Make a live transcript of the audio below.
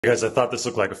Guys, I thought this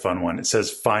looked like a fun one. It says,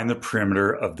 find the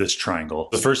perimeter of this triangle.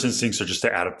 The first instincts are just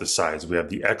to add up the sides. We have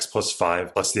the x plus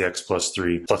 5 plus the x plus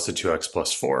 3 plus the 2x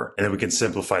plus 4. And then we can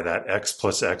simplify that. X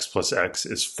plus x plus x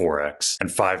is 4x.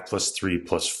 And 5 plus 3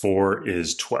 plus 4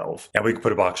 is 12. And we can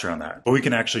put a box around that. But we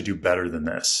can actually do better than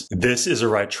this. This is a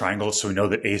right triangle, so we know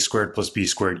that a squared plus b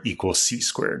squared equals c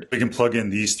squared. We can plug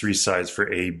in these three sides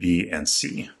for a, b, and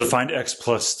c. To find x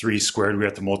plus 3 squared, we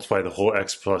have to multiply the whole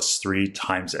x plus 3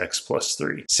 times x plus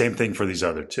 3. Same thing for these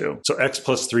other two. So x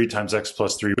plus 3 times x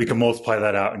plus 3, we can multiply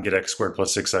that out and get x squared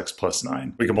plus 6x plus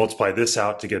 9. We can multiply this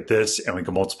out to get this, and we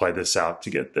can multiply this out to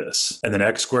get this. And then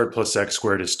x squared plus x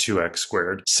squared is 2x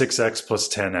squared. 6x plus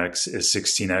 10x is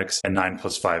 16x, and 9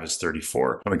 plus 5 is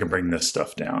 34. And we can bring this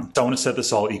stuff down. So I want to set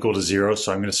this all equal to 0,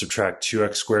 so I'm going to subtract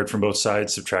 2x squared from both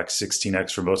sides, subtract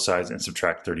 16x from both sides, and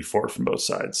subtract 34 from both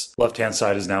sides. Left-hand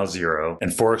side is now 0,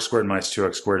 and 4x squared minus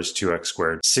 2x squared is 2x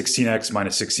squared. 16x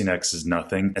minus 16x is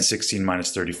nothing, and 16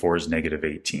 minus 34 is negative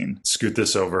 18. Scoot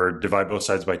this over, divide both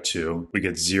sides by 2. We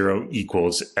get 0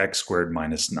 equals x squared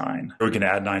minus 9. We can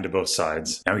add 9 to both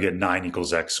sides, and we get 9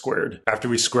 equals x squared. After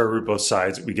we square root both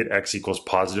sides, we get x equals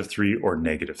positive 3 or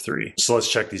negative 3. So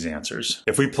let's check these answers.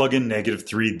 If we plug in negative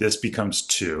 3, this becomes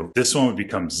 2. This one would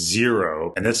become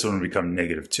 0, and this one would become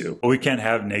negative 2. But we can't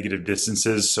have negative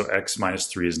distances, so x minus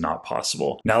 3 is not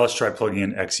possible. Now let's try plugging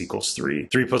in x equals 3.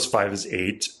 3 plus 5 is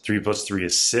 8, 3 plus 3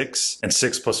 is 6, and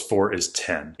 6 plus 4 is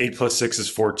 10. 8 plus 6 is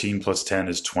 14, plus 10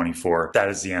 is 24. That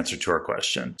is the answer to our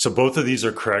question. So both of these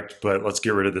are correct, but let's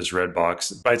get rid of this red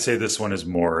box. I'd say this one is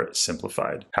more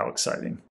simplified. How exciting.